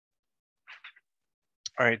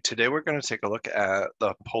All right, today we're going to take a look at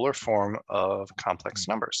the polar form of complex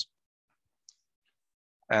numbers.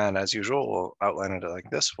 And as usual, we'll outline it like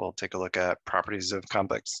this. We'll take a look at properties of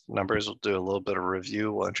complex numbers. We'll do a little bit of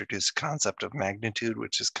review. We'll introduce the concept of magnitude,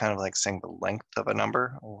 which is kind of like saying the length of a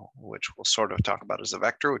number, which we'll sort of talk about as a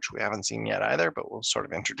vector, which we haven't seen yet either, but we'll sort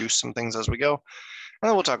of introduce some things as we go. And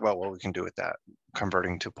then we'll talk about what we can do with that,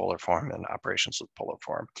 converting to polar form and operations with polar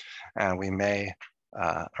form. And we may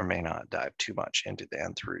or may not dive too much into the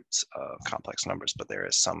nth roots of complex numbers, but there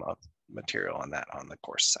is some material on that on the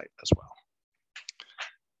course site as well.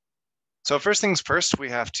 So first things first, we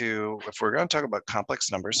have to, if we're going to talk about complex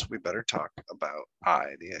numbers, we better talk about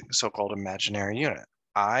I, the so-called imaginary unit.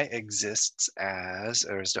 I exists as,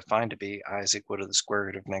 or is defined to be, I is equal to the square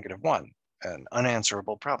root of -1, an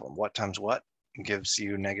unanswerable problem. What times what gives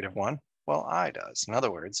you -1? Well, I does. In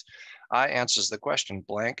other words, I answers the question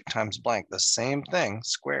blank times blank, the same thing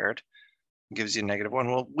squared gives you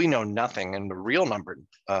 -1. Well, we know nothing in the real number,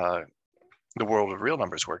 the world of real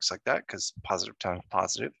numbers works like that because positive times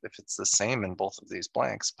positive, if it's the same in both of these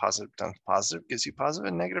blanks, positive times positive gives you positive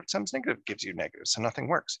and negative times negative gives you negative, so nothing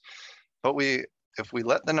works. But if we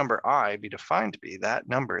let the number I be defined to be that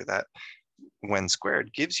number that when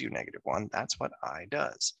squared gives you -1, that's what I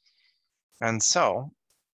does. And so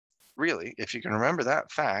really, if you can remember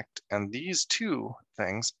that fact and these two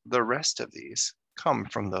things, the rest of these come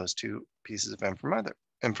from those two pieces of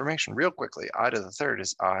information. Real quickly, I to the third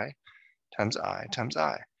is I times I times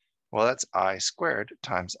I. Well, that's I squared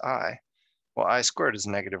times I. Well, I squared is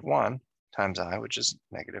 -1 times I, which is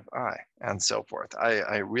 -I, and so forth.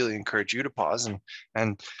 I really encourage you to pause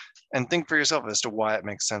and think for yourself as to why it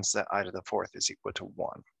makes sense that I to the fourth is equal to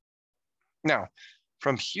 1. Now,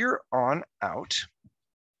 from here on out,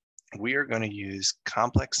 we are going to use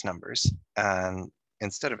complex numbers, and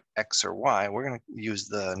instead of X or Y, we're going to use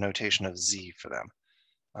the notation of Z for them.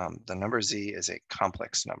 The number Z is a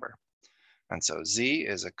complex number. And so Z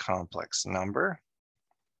is a complex number.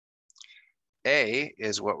 A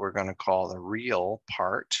is what we're going to call the real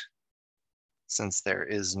part, since there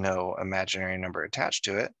is no imaginary number attached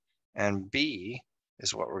to it. And B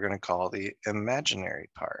is what we're going to call the imaginary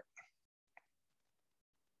part.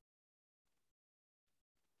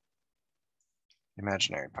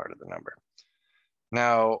 Imaginary part of the number.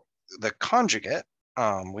 Now, the conjugate,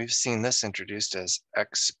 we've seen this introduced as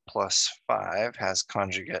x plus 5 has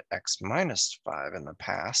conjugate x minus 5 in the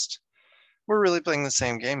past. We're really playing the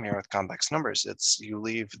same game here with complex numbers. It's you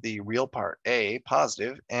leave the real part A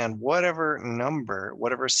positive, and whatever number,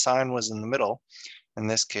 whatever sign was in the middle, in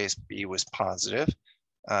this case B was positive,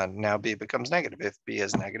 now B becomes negative. If B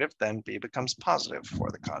is negative, then B becomes positive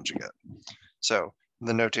for the conjugate. So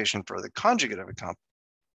the notation for the conjugate of a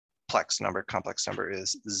complex number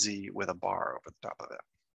is Z with a bar over the top of it.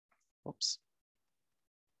 Oops.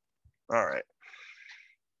 All right.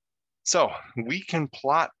 So we can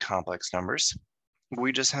plot complex numbers.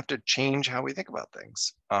 We just have to change how we think about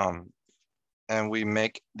things. And we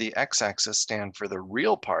make the x-axis stand for the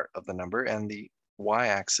real part of the number, and the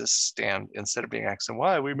y-axis stand, instead of being x and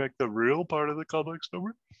y, we make the real part of the complex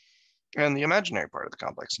number and the imaginary part of the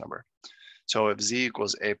complex number. So if Z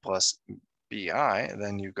equals A plus BI,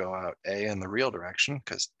 then you go out A in the real direction,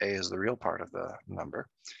 because A is the real part of the number,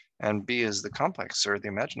 and B is the complex or the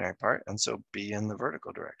imaginary part, and so B in the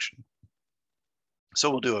vertical direction. So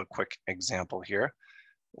we'll do a quick example here.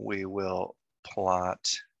 We will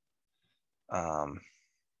plot 1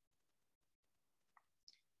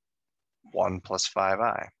 plus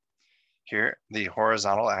 5i. Here, the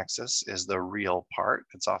horizontal axis is the real part.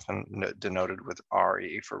 It's often denoted with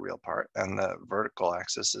RE for real part, and the vertical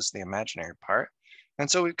axis is the imaginary part. And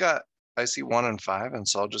so we've got, I see 1 and 5, and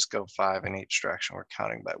so I'll just go 5 in each direction. We're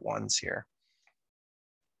counting by ones here.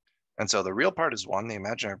 And so the real part is 1, the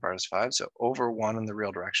imaginary part is 5, so over 1 in the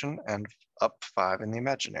real direction and up 5 in the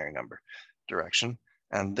imaginary number direction.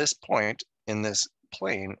 And this point in this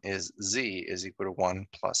plane is Z is equal to 1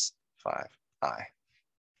 plus 5i.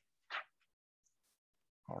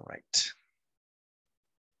 All right.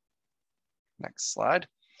 Next slide.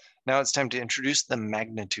 Now it's time to introduce the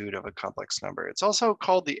magnitude of a complex number. It's also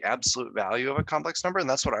called the absolute value of a complex number, and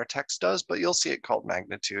that's what our text does, but you'll see it called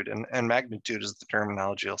magnitude, and magnitude is the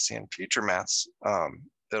terminology you'll see in future maths.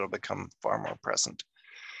 It'll become far more present.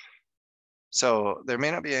 So there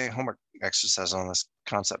may not be a homework exercise on this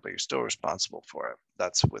concept, but you're still responsible for it.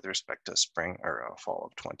 That's with respect to spring or fall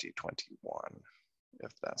of 2021,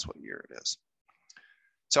 if that's what year it is.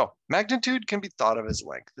 So magnitude can be thought of as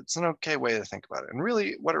length. It's an okay way to think about it. And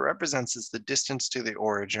really what it represents is the distance to the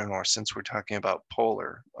origin, or since we're talking about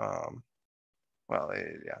polar, well,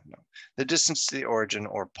 yeah, no. The distance to the origin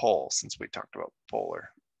or pole, since we talked about polar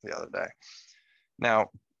the other day. Now,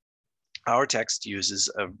 our text uses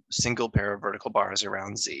a single pair of vertical bars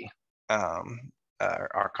around z,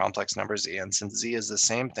 our complex number z, and since z is the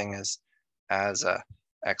same thing as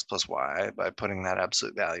x plus y, by putting that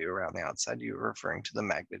absolute value around the outside, you're referring to the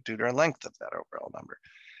magnitude or length of that overall number.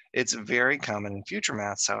 It's very common in future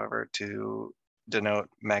maths, however, to denote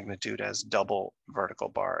magnitude as double vertical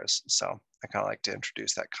bars. So I kind of like to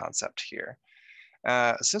introduce that concept here.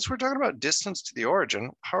 Since we're talking about distance to the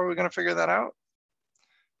origin, how are we going to figure that out?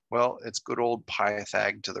 Well, it's good old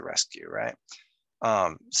Pythag to the rescue, right?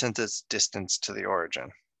 Since it's distance to the origin,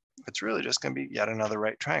 it's really just going to be yet another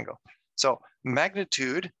right triangle. So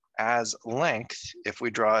magnitude as length, if we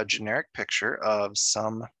draw a generic picture of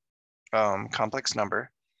some complex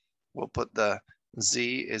number, we'll put the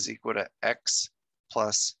z is equal to x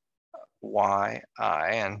plus yi,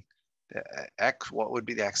 and the x, what would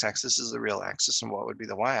be the x-axis is the real axis, and what would be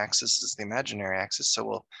the y-axis is the imaginary axis. So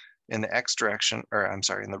we'll, in the x direction, or I'm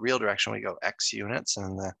sorry, in the real direction, we go x units, and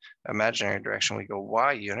in the imaginary direction, we go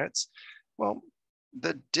y units. Well,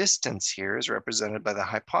 the distance here is represented by the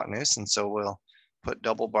hypotenuse, and so we'll put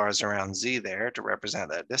double bars around z there to represent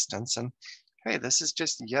that distance. And hey, this is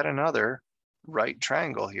just yet another right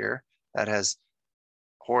triangle here that has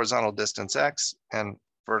horizontal distance x and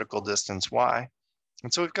vertical distance y.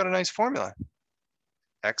 And so we've got a nice formula.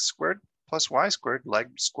 X squared plus y squared, leg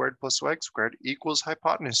squared plus leg squared equals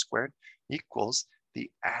hypotenuse squared equals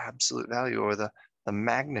the absolute value, or the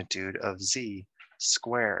magnitude of z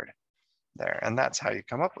squared there. And that's how you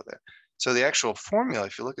come up with it. So the actual formula,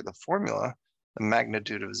 if you look at the formula, the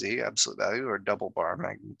magnitude of z, absolute value, or double bar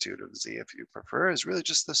magnitude of z, if you prefer, is really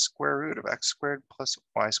just the square root of x squared plus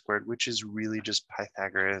y squared, which is really just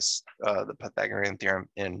Pythagoras, the Pythagorean theorem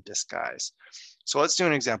in disguise. So let's do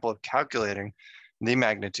an example of calculating the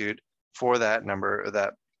magnitude for that number, or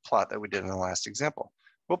that plot that we did in the last example.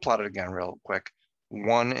 We'll plot it again real quick.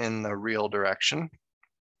 1 in the real direction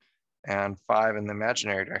and 5 in the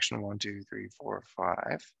imaginary direction. 1, 2, 3, 4,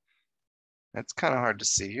 5. It's kind of hard to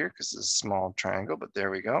see here because it's a small triangle, but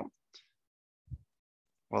there we go.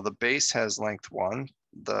 Well, the base has length 1,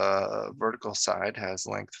 the vertical side has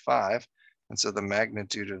length 5, and so the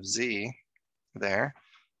magnitude of z there,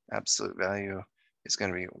 absolute value, is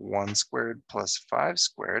going to be 1 squared plus 5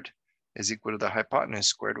 squared is equal to the hypotenuse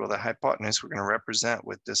squared. Well, the hypotenuse we're going to represent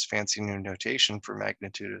with this fancy new notation for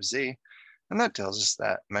magnitude of z, and that tells us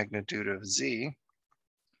that magnitude of z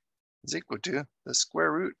is equal to the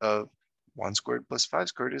square root of 1 squared plus 5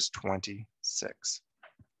 squared is 26.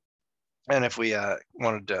 And if we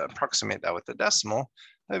wanted to approximate that with the decimal,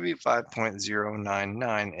 that'd be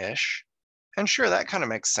 5.099-ish. And sure, that kind of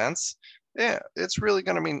makes sense. Yeah, it's really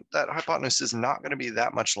going to mean that hypotenuse is not going to be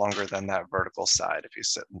that much longer than that vertical side if you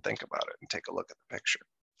sit and think about it and take a look at the picture.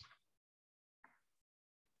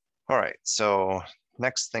 All right, so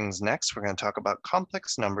next things next, we're going to talk about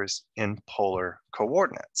complex numbers in polar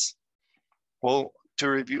coordinates. Well, to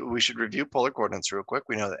review, we should review polar coordinates real quick.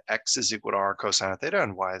 We know that x is equal to r cosine of theta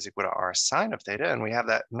and y is equal to r sine of theta. And we have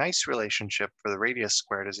that nice relationship for the radius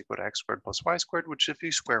squared is equal to x squared plus y squared, which if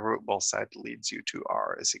you square root both sides leads you to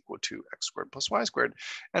r is equal to x squared plus y squared.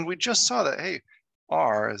 And we just saw that, hey,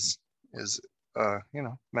 r is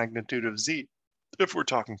magnitude of z if we're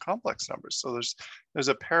talking complex numbers. So there's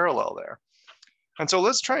a parallel there. And so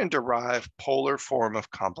let's try and derive polar form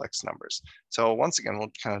of complex numbers. So once again,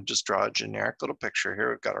 we'll kind of just draw a generic little picture here.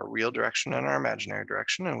 We've got our real direction and our imaginary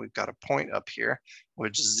direction, and we've got a point up here,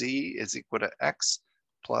 which z is equal to x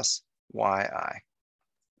plus yi.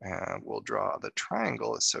 And we'll draw the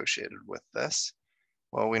triangle associated with this.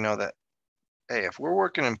 Well, we know that, hey, if we're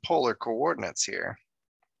working in polar coordinates here,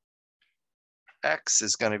 x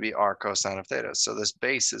is going to be r cosine of theta. So this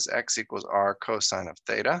base is x equals r cosine of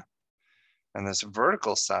theta. And this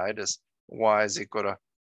vertical side is y is equal to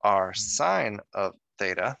r sine of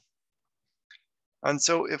theta. And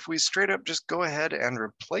so if we straight up just go ahead and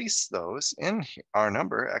replace those in our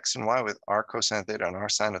number, x and y, with r cosine of theta and r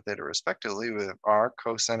sine of theta respectively, with r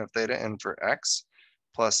cosine of theta in for x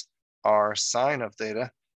plus r sine of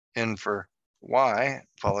theta in for y,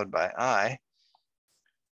 followed by I,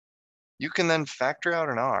 you can then factor out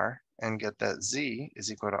an r and get that z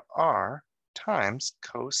is equal to r times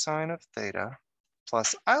cosine of theta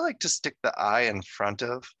plus, I like to stick the I in front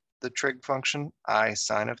of the trig function, I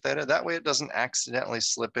sine of theta. That way it doesn't accidentally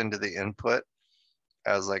slip into the input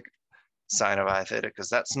as like sine of I theta, because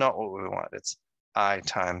that's not what we want. It's I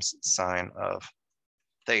times sine of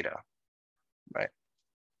theta, right?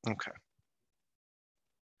 Okay.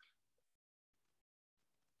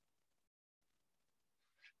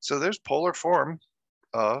 So there's polar form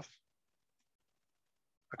of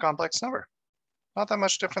a complex number. Not that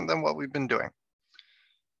much different than what we've been doing.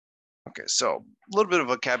 Okay, so a little bit of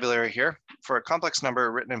vocabulary here. For a complex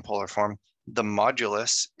number written in polar form, the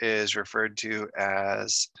modulus is referred to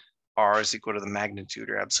as r is equal to the magnitude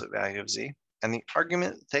or absolute value of z. And the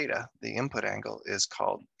argument theta, the input angle, is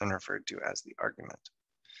called and referred to as the argument.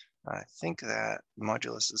 I think that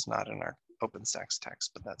modulus is not in our OpenStax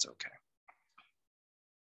text, but that's okay.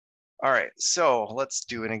 All right, so let's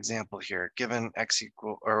do an example here. Given x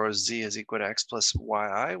equal or z is equal to x plus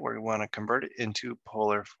yi, where we want to convert it into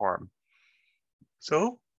polar form.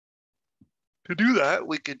 So to do that,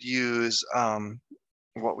 we could use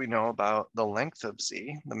what we know about the length of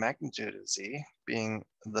z, the magnitude of z, being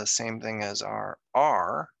the same thing as our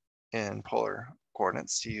r in polar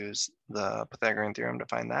coordinates, to use the Pythagorean theorem to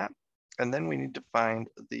find that. And then we need to find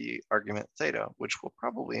the argument theta, which will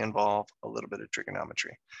probably involve a little bit of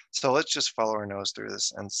trigonometry. So let's just follow our nose through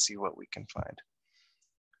this and see what we can find.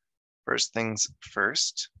 First things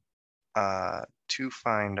first, to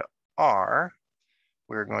find r,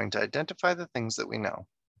 we're going to identify the things that we know.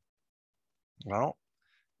 Well,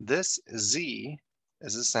 this z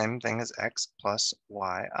is the same thing as x plus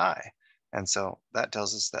yi. And so that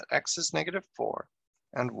tells us that x is -4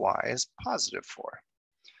 and y is +4.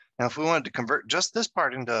 Now, if we wanted to convert just this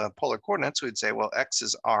part into polar coordinates, we'd say, well, x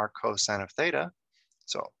is r cosine of theta.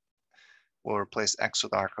 So we'll replace x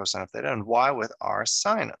with r cosine of theta and y with r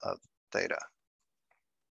sine of theta.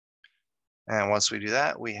 And once we do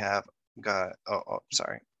that, we have got,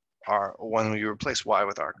 when we replace y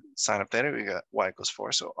with r sine of theta, we got y equals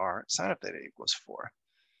 4, so r sine of theta equals 4.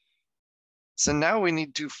 So now we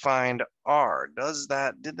need to find r.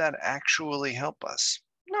 Did that actually help us?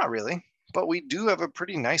 Not really, but we do have a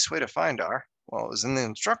pretty nice way to find r. Well, it was in the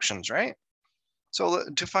instructions, right? So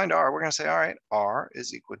to find r, we're going to say, all right, r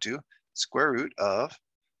is equal to square root of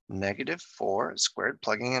 -4 squared,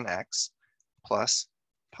 plugging in x, plus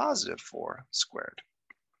 +4 squared.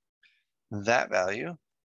 That value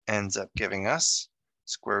ends up giving us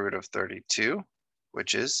square root of 32,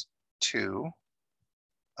 which is 2.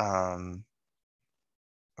 I'm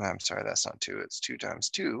sorry, that's not 2. It's 2 times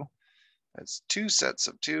 2. That's 2 sets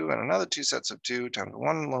of 2 and another 2 sets of 2 times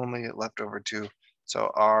 1 lonely leftover 2. So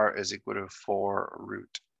r is equal to 4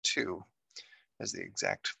 root 2 is the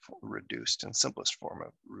exact reduced and simplest form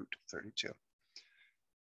of root 32.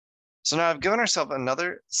 So now I've given ourselves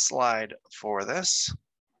another slide for this.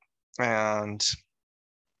 And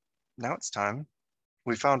now it's time.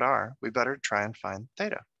 We found r. We better try and find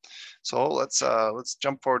theta. So let's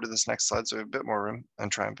jump forward to this next slide so we have a bit more room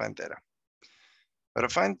and try and find theta. But to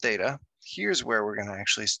find theta, here's where we're going to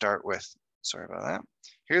actually start with, sorry about that.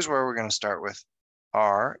 Here's where we're going to start with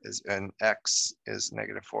r is, and x is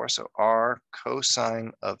 -4. So r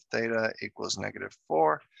cosine of theta equals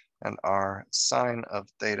 -4 and r sine of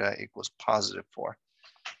theta equals +4.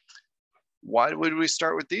 Why would we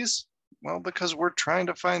start with these? Well, because we're trying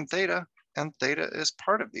to find theta, and theta is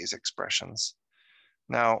part of these expressions.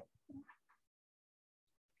 Now,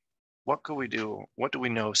 what could we do? What do we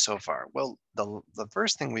know so far? Well, the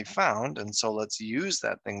first thing we found, and so let's use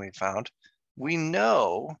that thing we found, we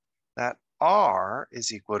know that r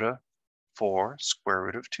is equal to 4 square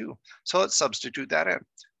root of 2. So let's substitute that in.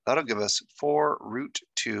 That'll give us 4 root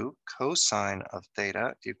 2 cosine of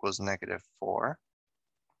theta equals -4.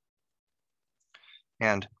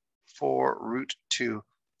 And 4 root 2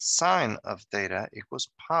 sine of theta equals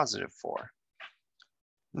 +4.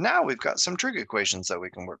 Now we've got some trig equations that we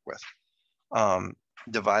can work with.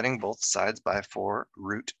 Dividing both sides by 4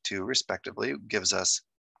 root 2 respectively gives us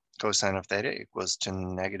cosine of theta equals to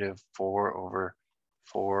 -4 over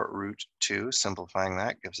 4 root 2. Simplifying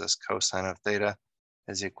that gives us cosine of theta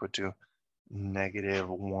is equal to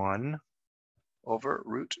 -1 over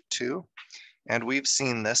root 2. And we've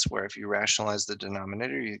seen this where if you rationalize the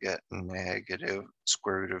denominator, you get negative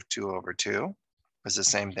square root of 2 over 2. It's the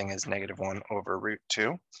same thing as -1 over root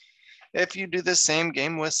 2. If you do the same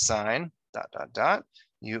game with sine, ...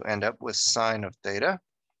 you end up with sine of theta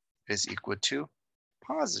is equal to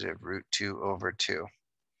positive root 2 over 2.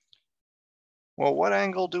 Well, what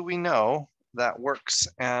angle do we know that works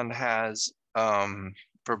and has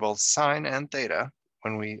for both sine and theta?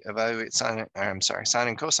 When we evaluate sine and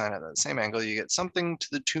cosine at the same angle, you get something to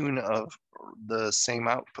the tune of the same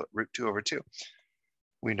output, root 2 over 2.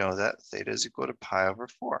 We know that theta is equal to pi over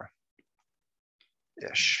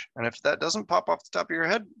 4-ish. And if that doesn't pop off the top of your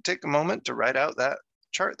head, take a moment to write out that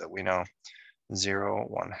chart that we know. 0,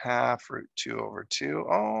 1/2, root 2 over 2.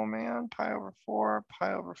 Oh man, pi over 4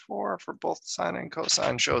 for both sine and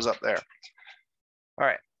cosine shows up there. All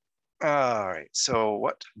right, All right, so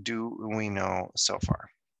what do we know so far?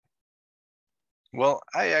 Well,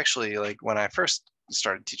 I actually, like, when I first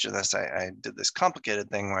started teaching this, I did this complicated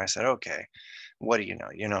thing where I said, okay, what do you know?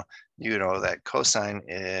 You know that cosine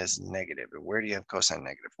is negative. Where do you have cosine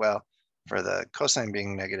negative? Well, for the cosine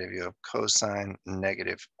being negative, you have cosine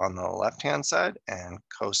negative on the left-hand side and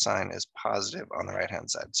cosine is positive on the right-hand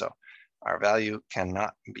side. So our value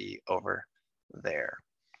cannot be over there.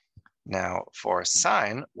 Now, for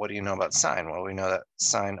sine, what do you know about sine? Well, we know that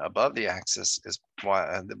sine above the axis is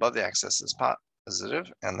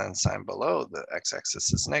positive, and then sine below the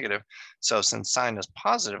x-axis is negative. So since sine is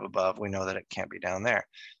positive above, we know that it can't be down there.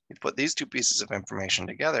 You put these two pieces of information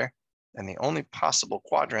together, and the only possible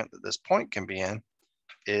quadrant that this point can be in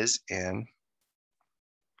is in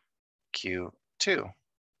Q2.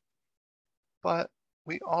 But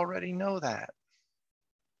we already know that.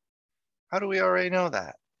 How do we already know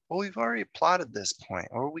that? Well, we've already plotted this point,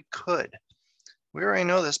 or we could. We already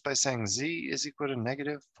know this by saying z is equal to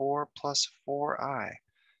negative 4 plus 4i.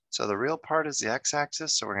 So the real part is the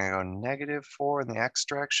x-axis, so we're going to go negative 4 in the x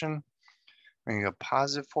direction. We're going to go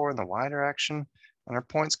positive 4 in the y direction, and our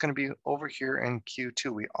point's going to be over here in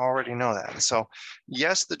Q2. We already know that. So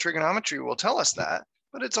yes, the trigonometry will tell us that,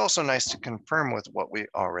 but it's also nice to confirm with what we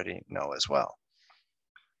already know as well.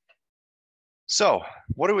 So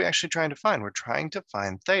what are we actually trying to find? We're trying to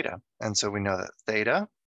find theta. And so we know that theta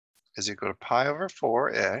is equal to pi over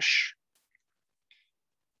 4-ish.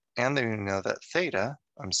 And then we know that theta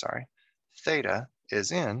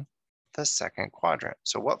is in the second quadrant.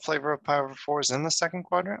 So what flavor of pi over 4 is in the second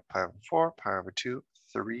quadrant? Pi over 4, pi over 2,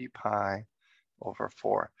 3 pi over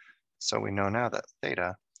 4. So we know now that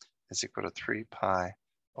theta is equal to 3 pi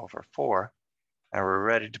over 4, and we're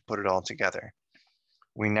ready to put it all together.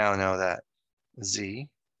 We now know that z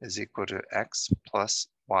is equal to x plus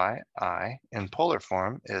yi in polar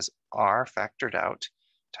form is r factored out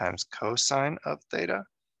times cosine of theta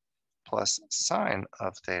plus sine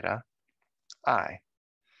of theta I.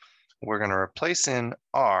 We're going to replace in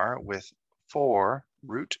r with 4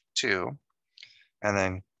 root 2 and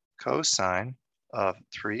then cosine of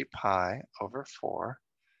 3 pi over 4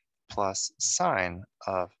 plus sine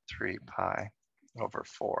of 3 pi over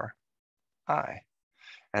 4i.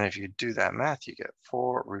 And if you do that math, you get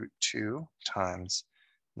 4 root 2 times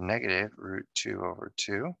negative root 2 over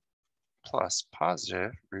 2 plus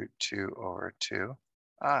positive root 2 over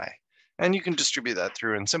 2i. And you can distribute that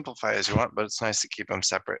through and simplify as you want, but it's nice to keep them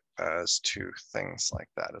separate as two things like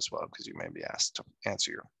that as well, because you may be asked to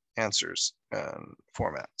answer your answers in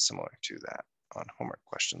format similar to that on homework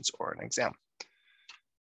questions or an exam.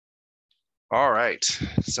 All right,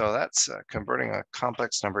 so that's converting a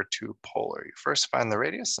complex number to polar. You first find the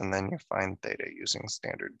radius and then you find theta using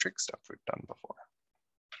standard trig stuff we've done before.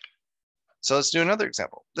 So let's do another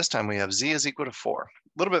example. This time we have z is equal to 4.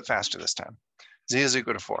 A little bit faster this time. Z is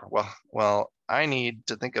equal to 4. Well, I need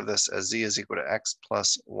to think of this as z is equal to x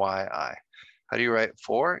plus yi. How do you write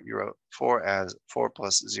 4? You wrote 4 as 4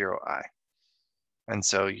 plus 0i. And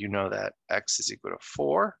so you know that x is equal to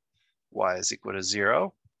 4, y is equal to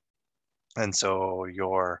 0. And so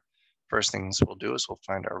your first things we'll do is we'll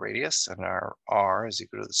find our radius, and our r is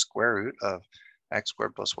equal to the square root of x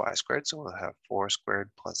squared plus y squared. So we'll have 4 squared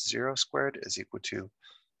plus 0 squared is equal to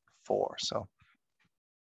 4. So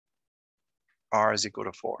r is equal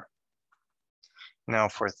to 4. Now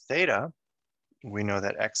for theta, we know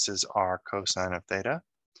that x is r cosine of theta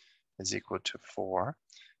is equal to 4,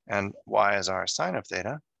 and y is r sine of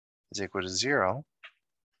theta is equal to 0.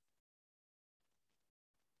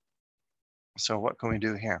 So what can we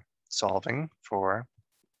do here? Solving for,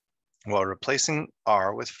 well, replacing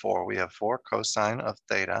r with 4, we have 4 cosine of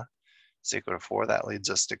theta is equal to 4. That leads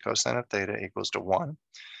us to cosine of theta equals to 1.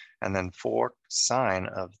 And then 4 sine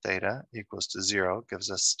of theta equals to 0,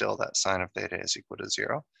 gives us still that sine of theta is equal to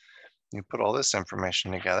 0. You put all this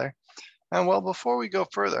information together. And well, before we go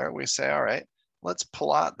further, we say, all right, let's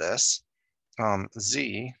plot this.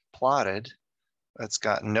 Z plotted, it's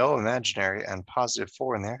got no imaginary and positive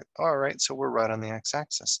 4 in there. All right, so we're right on the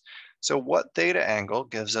x-axis. So what theta angle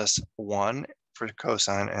gives us 1 for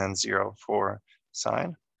cosine and 0 for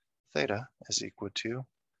sine? Theta is equal to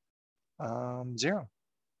 0.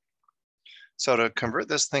 So to convert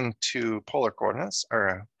this thing to polar coordinates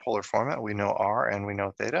or polar format, we know r and we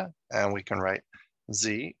know theta, and we can write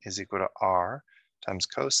z is equal to r times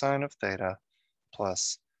cosine of theta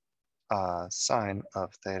plus sine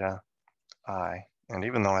of theta I. And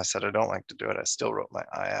even though I said I don't like to do it, I still wrote my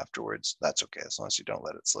I afterwards. That's okay, as long as you don't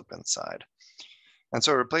let it slip inside. And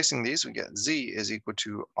so replacing these, we get z is equal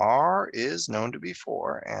to r is known to be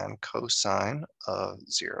 4 and cosine of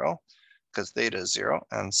 0 because theta is 0,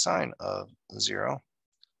 and sine of 0,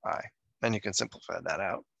 I. And you can simplify that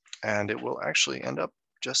out, and it will actually end up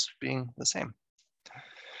just being the same.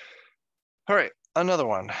 All right, another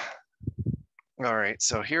one. All right,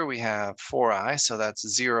 so here we have 4i, so that's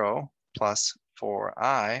 0 plus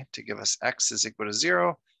 4i to give us x is equal to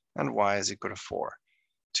 0 and y is equal to 4.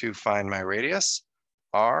 To find my radius,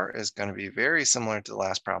 r is going to be very similar to the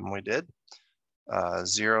last problem we did.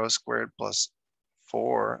 0 squared plus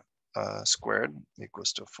 4 squared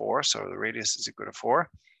equals to 4, so the radius is equal to 4.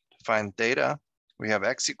 To find theta, we have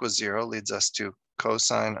x equals 0 leads us to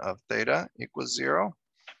cosine of theta equals 0,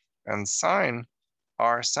 and sine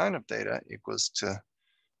r sine of theta equals to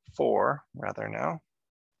 4 rather now.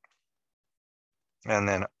 And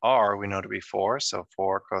then r we know to be 4, so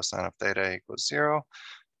 4 cosine of theta equals 0,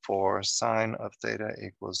 4 sine of theta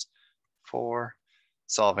equals 4.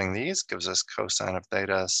 Solving these gives us cosine of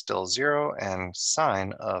theta still 0, and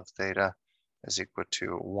sine of theta is equal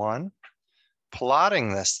to 1.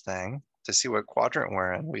 Plotting this thing to see what quadrant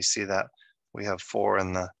we're in, we see that we have 4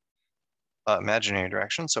 in the imaginary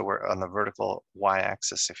direction, so we're on the vertical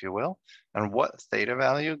y-axis, if you will. And what theta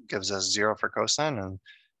value gives us 0 for cosine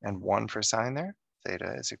and 1 for sine there?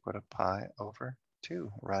 Theta is equal to pi over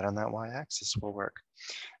 2, right on that y-axis will work.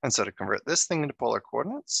 And so to convert this thing into polar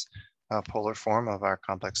coordinates, polar form of our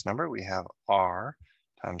complex number, we have r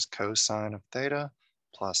times cosine of theta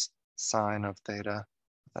plus sine of theta.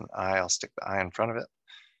 Then I'll stick the I in front of it.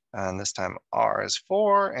 And this time r is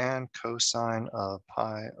 4 and cosine of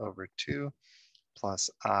pi over 2 plus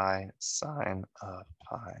I sine of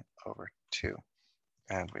pi over 2.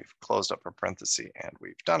 And we've closed up our parenthesis and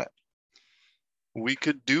we've done it. We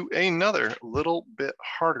could do another little bit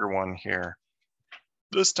harder one here.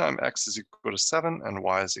 This time x is equal to 7 and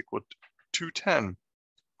y is equal to 10.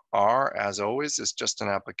 R, as always, is just an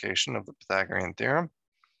application of the Pythagorean theorem.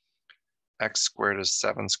 X squared is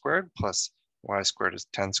 7 squared plus y squared is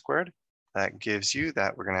 10 squared. That gives you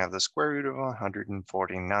that we're going to have the square root of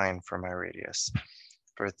 149 for my radius.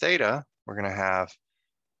 For theta, we're going to have,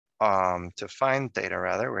 to find theta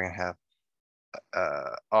rather, we're going to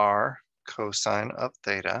have r cosine of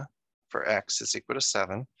theta for x is equal to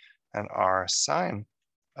 7, and r sine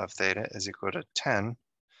of theta is equal to 10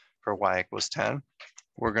 for y equals 10.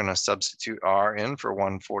 We're going to substitute r in for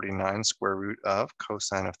 149 square root of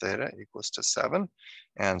cosine of theta equals to 7,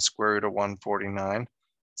 and square root of 149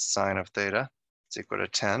 sine of theta is equal to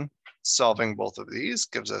 10. Solving both of these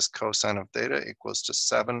gives us cosine of theta equals to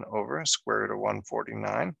 7 over square root of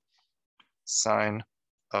 149 sine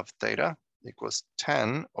of theta equals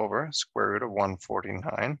 10 over square root of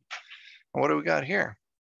 149. And what do we got here?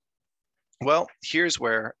 Well, here's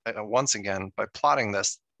where, once again, by plotting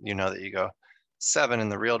this, you know that you go 7 in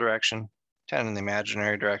the real direction, 10 in the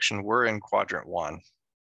imaginary direction. We're in quadrant 1.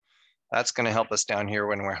 That's going to help us down here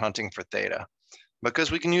when we're hunting for theta, because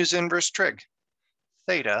we can use inverse trig.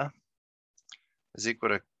 Theta is equal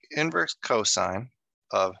to inverse cosine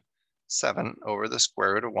of 7 over the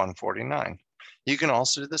square root of 149. You can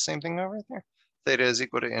also do the same thing over there. Theta is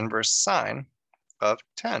equal to inverse sine of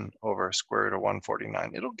 10 over square root of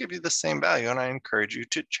 149. It'll give you the same value, and I encourage you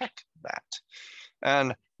to check that.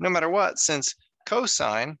 And no matter what, since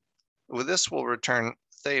cosine, well, this will return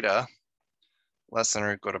theta less than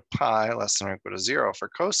or equal to pi less than or equal to 0 for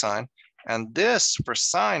cosine, and this for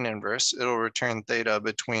sine inverse, it'll return theta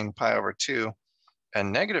between pi over 2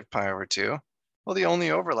 and negative pi over 2. Well, the only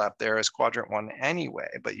overlap there is quadrant 1 anyway,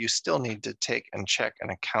 but you still need to take and check and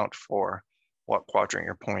account for what quadrant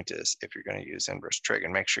your point is if you're going to use inverse trig,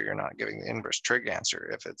 and make sure you're not giving the inverse trig answer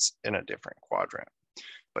if it's in a different quadrant,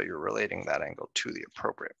 but you're relating that angle to the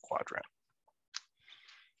appropriate quadrant.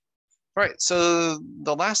 All right, so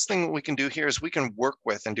the last thing we can do here is we can work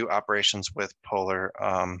with and do operations with polar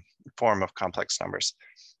form of complex numbers.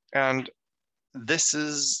 And this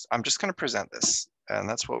is, I'm just going to present this, and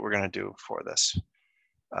that's what we're going to do for this,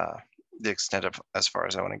 the extent of as far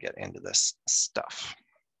as I want to get into this stuff.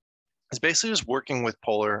 It's basically just working with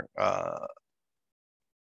polar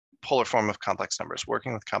form of complex numbers,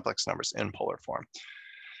 working with complex numbers in polar form.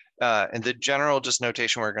 And the general just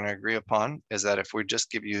notation we're going to agree upon is that if we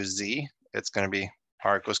just give you z, it's going to be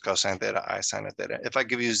r equals cosine theta, I sine of theta. If I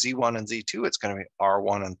give you z1 and z2, it's going to be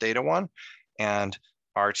r1 and theta 1, and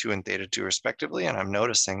r2 and theta 2 respectively. And I'm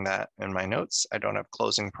noticing that in my notes, I don't have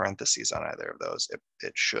closing parentheses on either of those.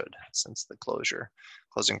 It should, since the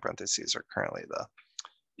closing parentheses are currently the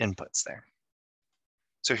inputs there.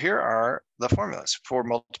 So here are the formulas. For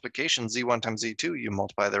multiplication, z1 times z2, you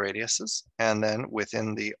multiply the radiuses, and then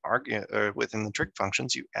within the trig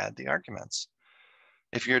functions, you add the arguments.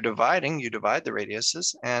 If you're dividing, you divide the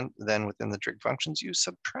radiuses, and then within the trig functions, you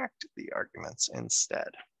subtract the arguments instead.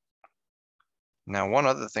 Now, one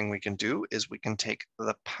other thing we can do is we can take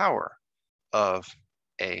the power of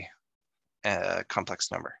a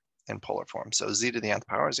complex number in polar form. So z to the nth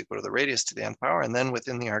power is equal to the radius to the nth power, and then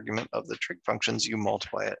within the argument of the trig functions, you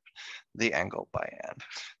multiply it, the angle by n.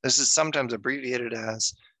 This is sometimes abbreviated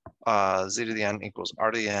as z to the n equals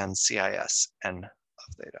r to the n cis n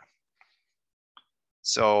of theta.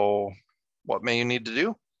 So what may you need to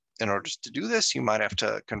do? In order to do this, you might have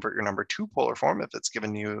to convert your number to polar form if it's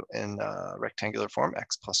given you in rectangular form,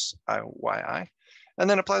 x plus yi, and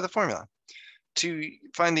then apply the formula. To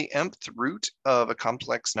find the nth root of a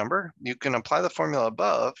complex number, you can apply the formula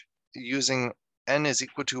above using n is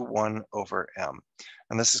equal to 1 over m.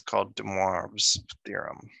 And this is called de Moivre's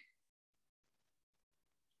theorem.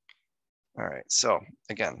 All right, so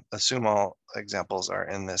again, assume all examples are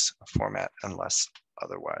in this format unless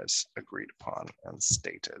otherwise agreed upon and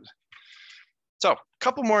stated. So a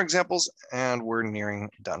couple more examples and we're nearing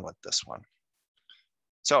done with this one.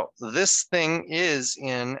 So this thing is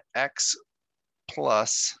in x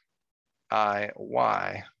plus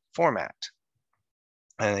iy format.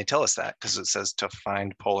 And they tell us that because it says to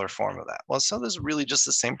find polar form of that. Well, so this is really just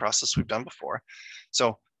the same process we've done before.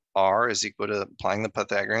 So r is equal to, applying the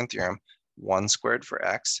Pythagorean theorem, 1 squared for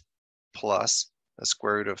x plus the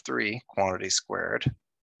square root of 3, quantity squared.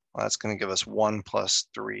 Well, that's going to give us 1 plus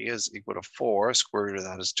 3 is equal to 4. Square root of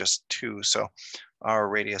that is just 2. So our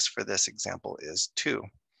radius for this example is 2.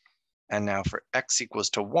 And now for x equals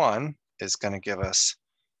to 1 is going to give us,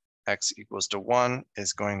 x equals to 1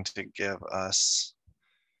 is going to give us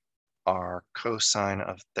our cosine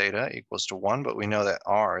of theta equals to 1, but we know that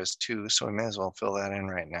r is 2, so we may as well fill that in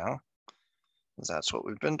right now, because that's what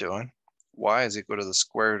we've been doing. Y is equal to the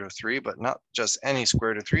square root of 3, but not just any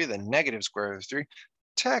square root of 3, the negative square root of 3.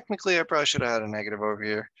 Technically, I probably should have had a negative over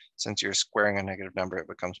here. Since you're squaring a negative number, it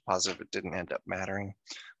becomes positive. It didn't end up mattering,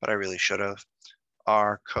 but I really should have.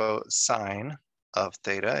 Our cosine of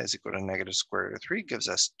theta is equal to negative square root of 3, gives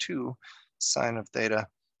us 2 sine of theta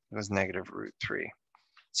equals negative root 3.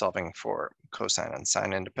 Solving for cosine and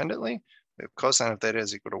sine independently, we have cosine of theta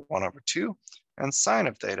is equal to 1 over 2, and sine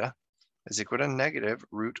of theta is equal to negative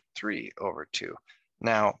root 3 over 2.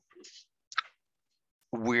 Now,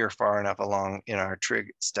 we're far enough along in our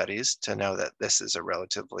trig studies to know that this is a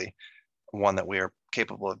relatively one that we are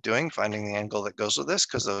capable of doing, finding the angle that goes with this,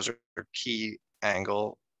 because those are key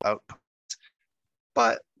angle outputs.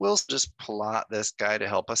 But we'll just plot this guy to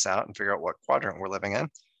help us out and figure out what quadrant we're living in.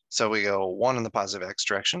 So we go 1 in the positive x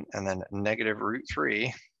direction, and then negative root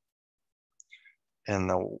 3 in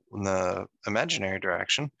the imaginary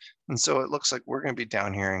direction. And so it looks like we're going to be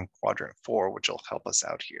down here in quadrant 4, which will help us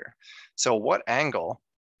out here. So what angle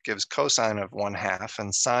gives cosine of 1/2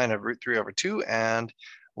 and sine of root 3 over 2 and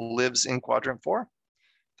lives in quadrant 4?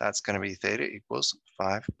 That's going to be theta equals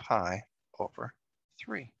 5 pi over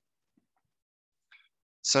 3.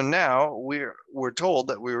 So now we're told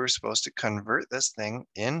that we were supposed to convert this thing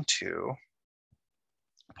into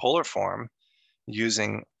polar form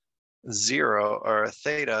using 0 or a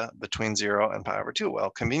theta between 0 and pi over 2.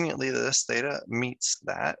 Well, conveniently, this theta meets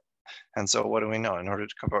that. And so what do we know? In order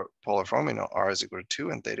to convert polar form, we know r is equal to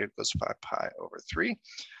 2 and theta equals 5 pi over 3.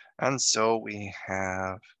 And so we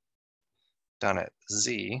have done it.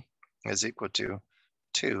 Z is equal to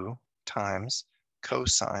 2 times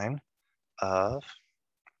cosine of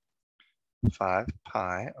 5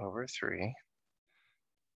 pi over 3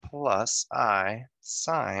 plus I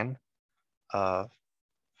sine of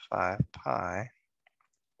 5 pi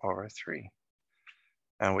over 3.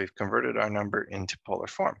 And we've converted our number into polar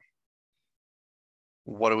form.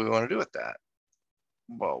 What do we want to do with that?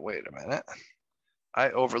 Well, wait a minute. I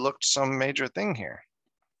overlooked some major thing here.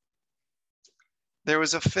 There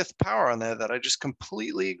was a 5th power on there that I just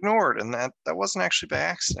completely ignored, and that wasn't actually by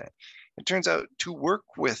accident. It turns out to work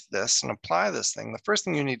with this and apply this thing, the first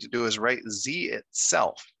thing you need to do is write z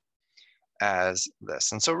itself as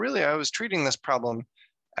this. And so really I was treating this problem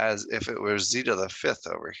as if it was z to the 5th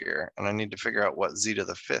over here, and I need to figure out what z to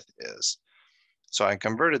the 5th is. So I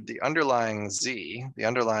converted the underlying z, the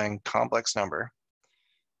underlying complex number,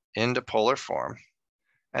 into polar form.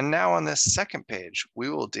 And now on this second page, we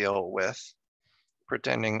will deal with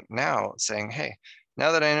pretending now, saying, hey,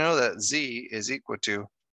 now that I know that z is equal to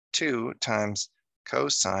 2 times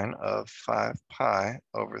cosine of 5 pi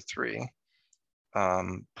over 3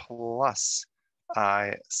 plus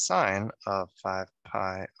I sine of 5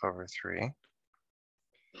 pi over 3.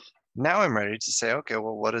 Now I'm ready to say, okay,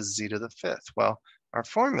 well, what is z to the 5th? Well, our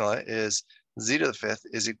formula is z to the 5th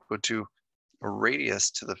is equal to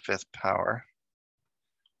radius to the 5th power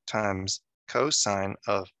times cosine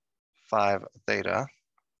of 5 theta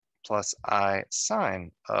plus I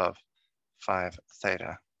sine of 5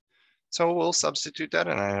 theta. So we'll substitute that,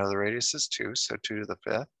 and I know the radius is 2, so 2 to the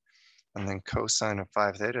 5th. And then cosine of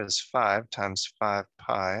 5 theta is 5 times 5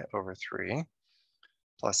 pi over 3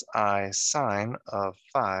 plus I sine of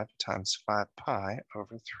 5 times 5 pi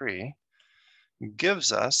over 3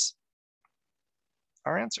 gives us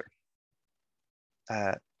our answer.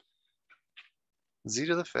 That z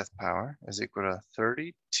to the 5th power is equal to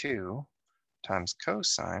 32 times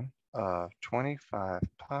cosine of 25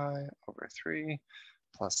 pi over 3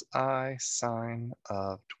 plus I sine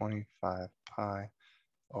of 25 pi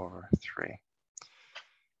over 3.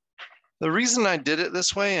 The reason I did it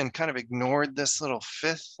this way and kind of ignored this little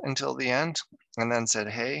 5th until the end and then said,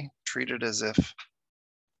 hey, treat it as if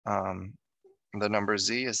the number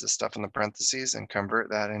z is the stuff in the parentheses and convert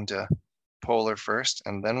that into polar first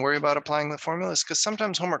and then worry about applying the formulas, because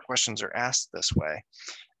sometimes homework questions are asked this way.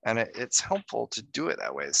 And it's helpful to do it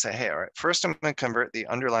that way, to say, hey, all right, first I'm going to convert the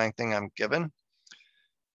underlying thing I'm given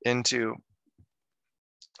into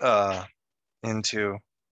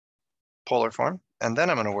polar form, and then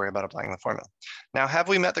I'm going to worry about applying the formula. Now, have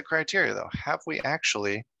we met the criteria, though? Have we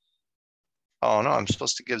actually, oh no, I'm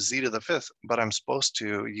supposed to give z to the 5th, but I'm supposed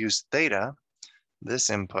to use theta, this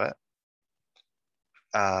input,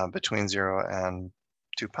 between 0 and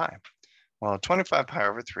 2 pi. Well, 25 pi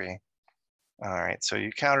over 3. All right, so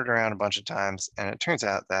you count it around a bunch of times, and it turns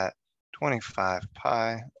out that 25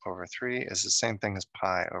 pi over 3 is the same thing as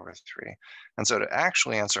pi over 3. And so to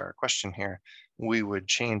actually answer our question here, we would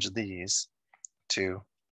change these to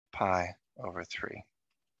pi over 3,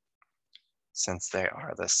 since they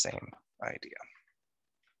are the same idea.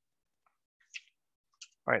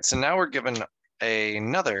 All right, so now we're given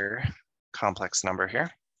another complex number here,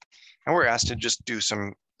 and we're asked to just do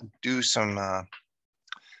some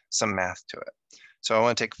math to it. So I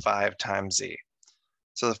want to take 5 times z.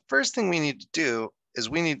 So the first thing we need to do is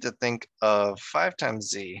we need to think of 5 times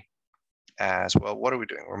z as, well, what are we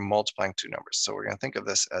doing? We're multiplying two numbers. So we're going to think of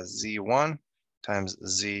this as z1 times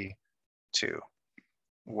z2,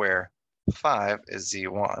 where 5 is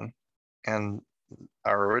z1, and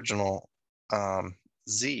our original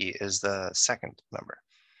z is the second number.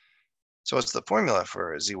 So what's the formula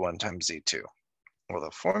for z1 times z2? Well,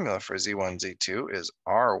 the formula for z1, z2 is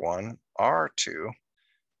r1, r2,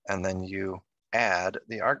 and then you add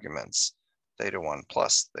the arguments, theta 1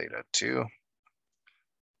 plus theta 2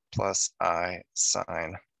 plus I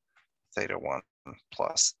sine theta 1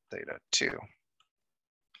 plus theta 2.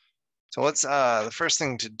 So let's, the first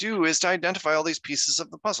thing to do is to identify all these pieces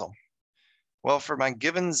of the puzzle. Well, for my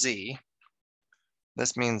given z,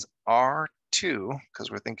 this means r2,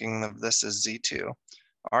 because we're thinking of this as z2,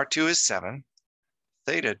 r2 is 7,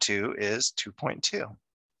 theta 2 is 2.2.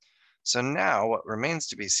 So now what remains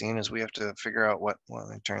to be seen is we have to figure out what, well,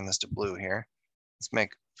 let me turn this to blue here. Let's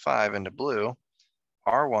make 5 into blue,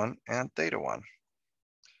 r1 and theta 1.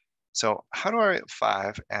 So how do I write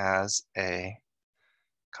 5 as a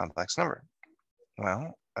complex number?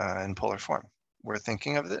 Well, in polar form. We're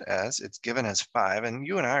thinking of it as, it's given as 5, and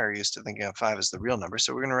you and I are used to thinking of 5 as the real number.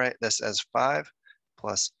 So we're going to write this as 5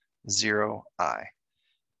 plus 0i.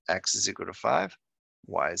 X is equal to 5,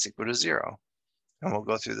 y is equal to 0. And we'll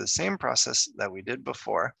go through the same process that we did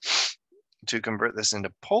before to convert this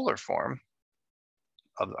into polar form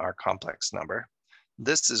of our complex number.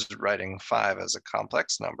 This is writing 5 as a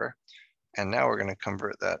complex number. And now we're going to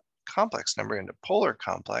convert that complex number into polar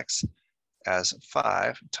complex as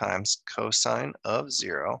 5 times cosine of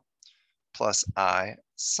 0 plus I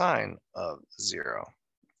sine of 0.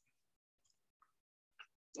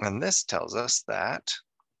 And this tells us that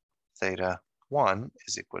theta 1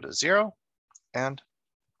 is equal to 0 and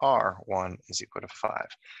r1 is equal to 5.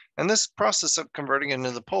 And this process of converting into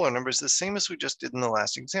the polar number is the same as we just did in the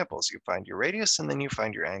last examples. You find your radius and then you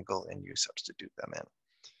find your angle and you substitute them in.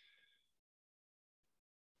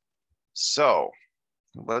 So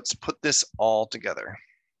let's put this all together.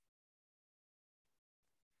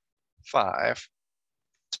 5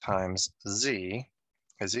 times z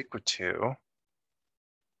is equal to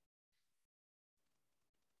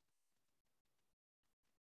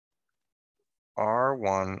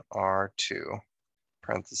r1, r2,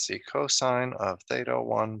 parenthesis cosine of theta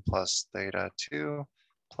 1 plus theta 2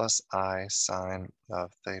 plus I sine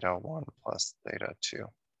of theta 1 plus theta 2.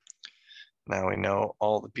 Now we know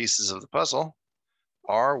all the pieces of the puzzle.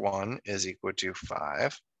 R1 is equal to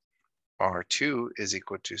 5, R2 is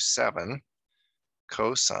equal to 7,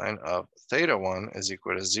 cosine of theta 1 is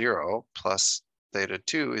equal to 0 plus theta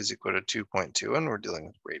 2 is equal to 2.2, and we're dealing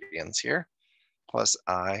with radians here, plus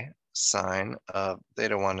I sine of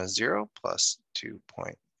theta 1 is 0 plus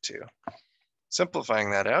 2.2.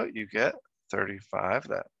 Simplifying that out, you get 35,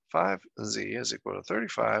 that 5z is equal to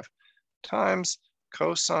 35 times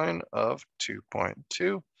cosine of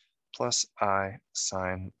 2.2 plus I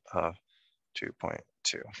sine of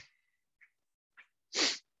 2.2.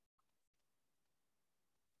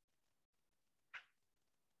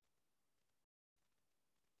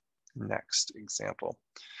 Next example.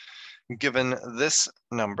 Given this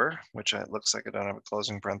number, which it looks like I don't have a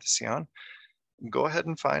closing parenthesis on, go ahead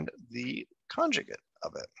and find the conjugate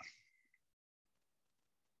of it.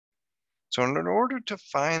 So in order to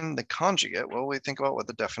find the conjugate, well, we think about what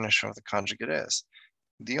the definition of the conjugate is.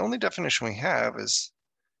 The only definition we have is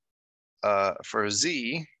for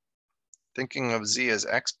z, thinking of z as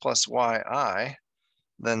x plus yi,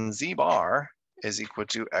 then z bar is equal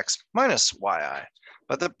to x minus yi.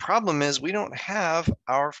 But the problem is we don't have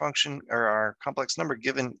our function or our complex number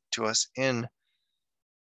given to us in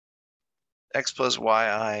x plus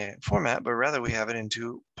yi format, but rather we have it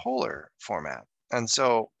into polar format. And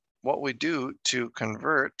so what we do to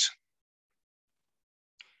convert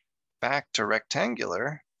back to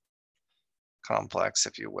rectangular complex,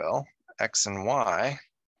 if you will, x and y,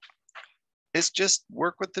 is just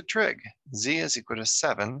work with the trig. Z is equal to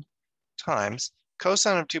 7 times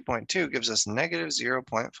cosine of 2.2 gives us negative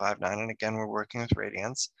 0.59, and again, we're working with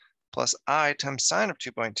radians, plus I times sine of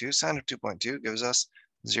 2.2. Sine of 2.2 gives us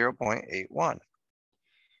 0.81.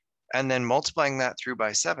 And then multiplying that through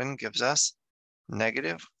by 7 gives us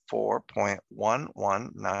negative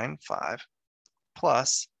 4.1195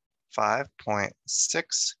 plus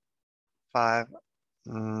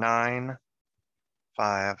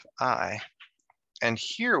 5.6595I. And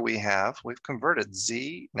here we've converted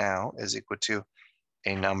z now is equal to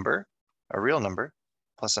a number, a real number,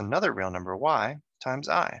 plus another real number, y, times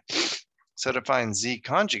I. So to find z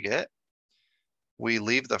conjugate, we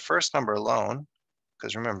leave the first number alone,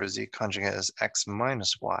 because remember, z conjugate is x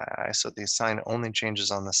minus yi, so the sign only changes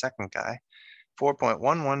on the second guy.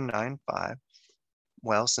 4.1195,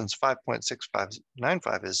 well, since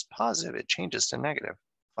 5.6595 is positive, it changes to negative,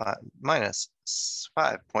 minus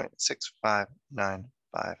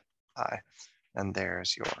 5.6595i. And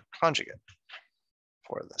there's your conjugate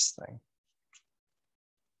for this thing.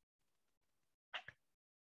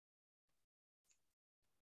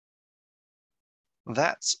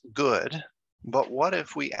 That's good, but what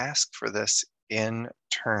if we ask for this in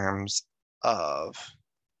terms of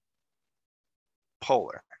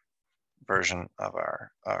polar version of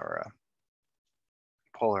our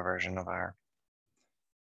polar version of our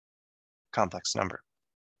complex number?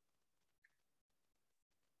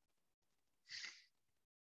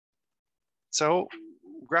 So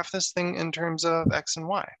graph this thing in terms of x and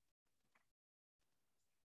y.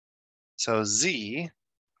 So z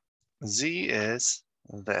is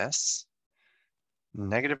this,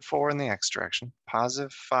 negative 4 in the x direction,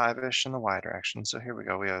 positive 5-ish in the y direction. So here we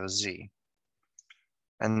go, we have a z.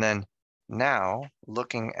 And then now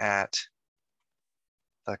looking at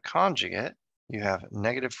the conjugate, you have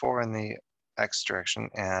negative 4 in the x direction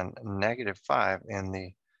and negative 5 in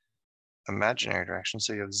the imaginary direction.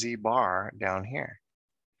 So you have z bar down here.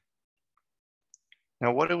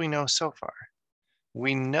 Now, what do we know so far?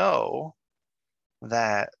 We know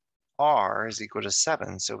that r is equal to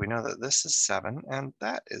 7. So we know that this is 7 and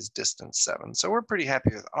that is distance 7. So we're pretty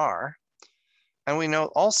happy with r. And we know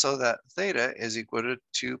also that theta is equal to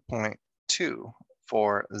 2.2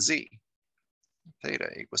 for z. Theta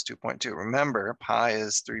equals 2.2. Remember, pi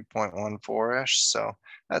is 3.14-ish, so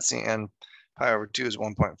that's the end. Pi over 2 is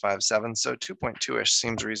 1.57, so 2.2-ish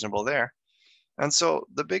seems reasonable there. And so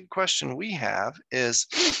the big question we have is,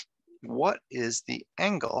 what is the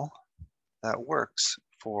angle that works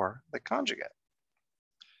for the conjugate?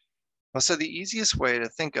 Well, so the easiest way to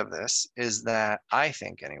think of this is that, I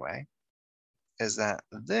think anyway, is that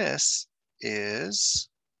this is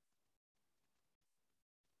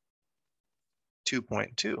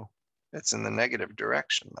 2.2. It's in the negative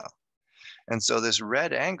direction though. And so this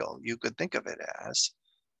red angle, you could think of it as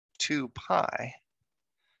 2 pi,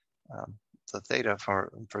 the theta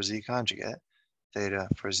for z conjugate, theta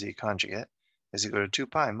for z conjugate is equal to 2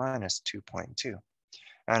 pi minus 2.2.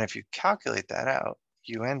 And if you calculate that out,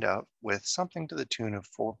 you end up with something to the tune of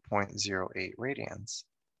 4.08 radians.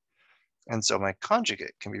 And so my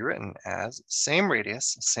conjugate can be written as same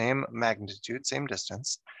radius, same magnitude, same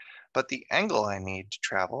distance, but the angle I need to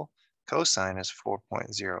travel, cosine is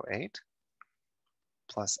 4.08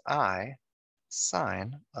 plus I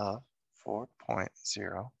sine of 4.08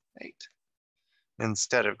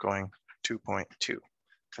 instead of going 2.2,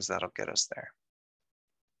 because that'll get us there.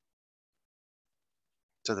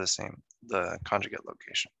 to the conjugate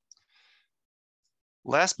location.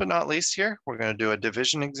 Last but not least here, we're going to do a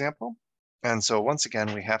division example. And so once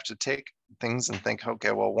again, we have to take things and think,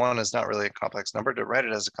 okay, well, 1 is not really a complex number. To write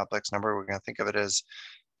it as a complex number, we're going to think of it as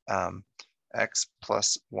x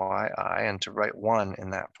plus yi. And to write 1 in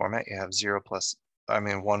that format, you have 1 plus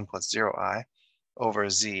 0I over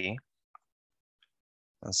z.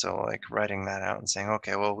 And so like writing that out and saying,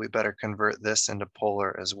 okay, well, we better convert this into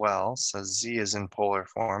polar as well. So z is in polar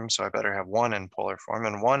form, so I better have 1 in polar form.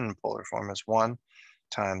 And 1 in polar form is 1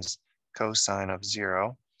 times cosine of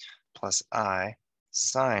 0 plus I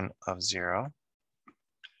sine of 0.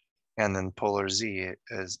 And then polar z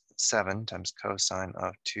is 7 times cosine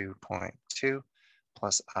of 2.2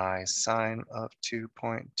 plus I sine of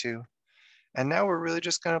 2.2. And now we're really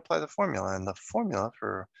just going to apply the formula. And the formula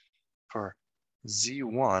for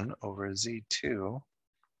z1 over z2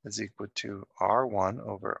 is equal to r1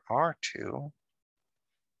 over r2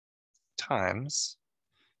 times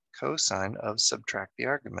cosine of, subtract the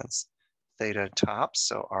arguments, theta top,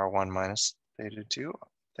 so r1 minus theta 2,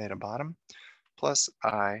 theta bottom, plus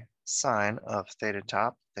I sine of theta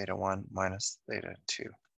top, theta 1 minus theta 2.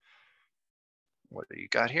 What do you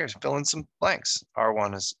got here? Fill in some blanks.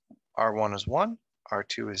 R1 is 1,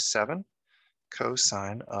 R2 is 7,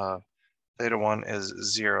 cosine of theta 1 is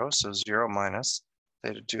 0, so 0 minus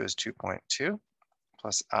theta 2 is 2.2,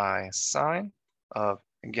 plus I sine of,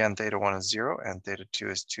 again, theta 1 is 0 and theta 2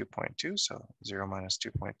 is 2.2, so 0 minus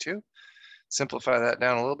 2.2. Simplify that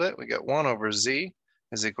down a little bit. We get 1 over z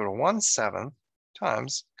is equal to 1/7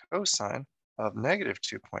 times cosine of negative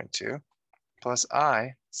 2.2 plus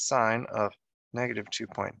I sine of negative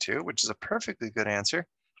 2.2, which is a perfectly good answer.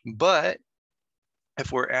 But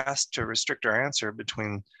if we're asked to restrict our answer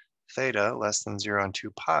between theta less than 0 and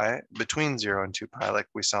 2 pi, between 0 and 2 pi, like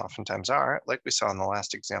we saw oftentimes are, like we saw in the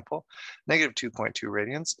last example, negative 2.2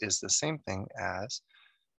 radians is the same thing as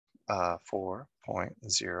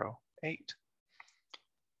 4.08.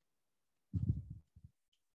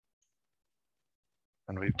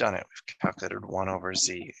 And we've done it. We've calculated 1 over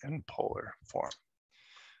z in polar form.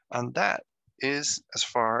 And that is as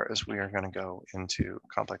far as we are going to go into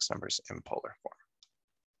complex numbers in polar form.